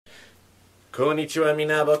Konnichiwa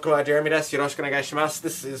mina, boku wa Jeremy desu. Yoroshiku onegai shimasu.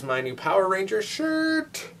 This is my new Power Ranger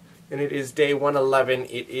shirt. And it is day 111.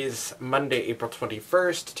 It is Monday, April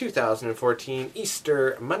 21st, 2014.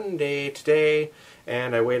 Easter Monday today.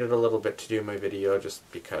 And I waited a little bit to do my video just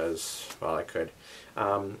because, well, I could.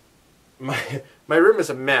 My room is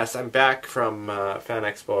a mess. I'm back from Fan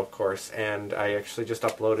Expo, of course, and I actually just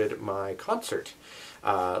uploaded my concert.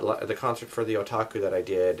 The concert for the otaku that I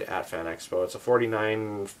did at Fan Expo. It's a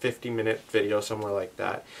 49, 50-minute video, somewhere like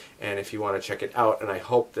that. And if you want to check it out, and I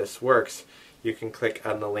hope this works, you can click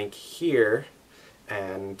on the link here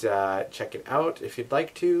and check it out if you'd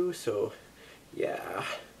like to. So, yeah,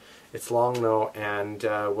 it's long though, and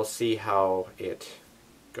we'll see how it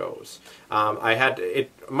goes.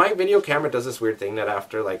 My video camera does this weird thing that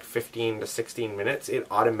after like 15 to 16 minutes it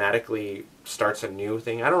automatically starts a new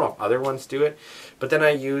thing. I don't know if other ones do it, but then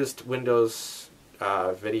I used Windows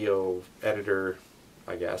video editor,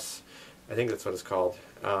 I guess. I think that's what it's called,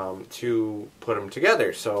 to put them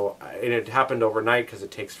together. So it happened overnight because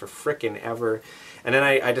it takes for frickin' ever. And then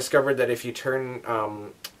I discovered that if you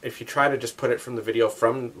try to just put it from the video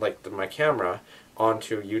from like my camera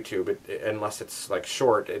onto YouTube, unless it's like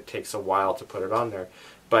short, it takes a while to put it on there.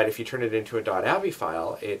 But if you turn it into a .avi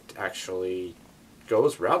file, it actually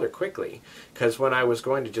goes rather quickly. Because when I was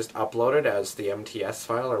going to just upload it as the MTS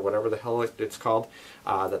file, or whatever the hell it's called,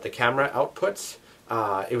 that the camera outputs,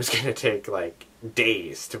 it was going to take like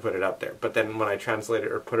days to put it up there. But then when I translate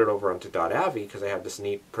it or put it over onto .avi, because I have this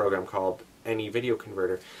neat program called Any Video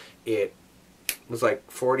Converter, it was like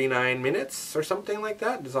 49 minutes or something like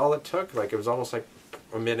that is all it took. Like it was almost like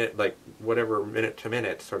a minute, like whatever, minute to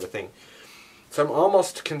minute sort of thing. So I'm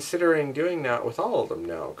almost considering doing that with all of them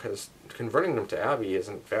now, because converting them to Avi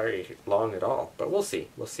isn't very long at all. But we'll see,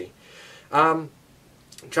 we'll see. I'm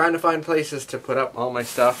trying to find places to put up all my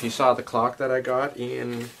stuff. You saw the clock that I got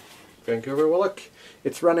in Vancouver. Well, look,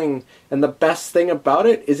 it's running, and the best thing about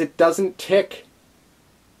it is it doesn't tick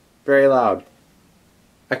very loud.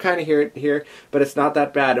 I kind of hear it here, but it's not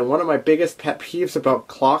that bad. And one of my biggest pet peeves about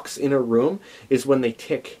clocks in a room is when they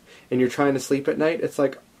tick and you're trying to sleep at night. It's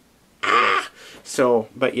like, ah! So,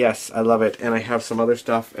 but yes, I love it. And I have some other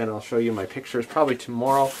stuff, and I'll show you my pictures probably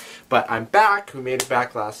tomorrow. But I'm back. We made it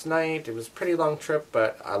back last night. It was a pretty long trip,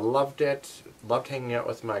 but I loved it. Loved hanging out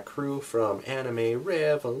with my crew from Anime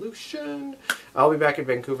Revolution. I'll be back in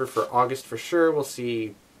Vancouver for August for sure. We'll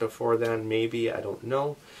see before then, maybe. I don't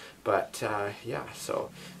know. But, yeah,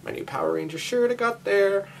 so my new Power Ranger shirt I got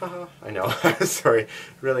there. I know. Sorry.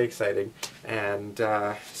 Really exciting. And,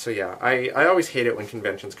 so yeah, I always hate it when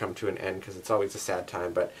conventions come to an end because it's always a sad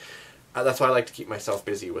time. But that's why I like to keep myself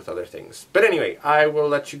busy with other things. But anyway, I will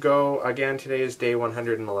let you go. Again, today is day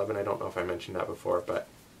 111. I don't know if I mentioned that before, but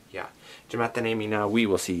yeah. Jamata Nemi na. We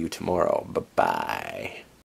will see you tomorrow. Bye-bye.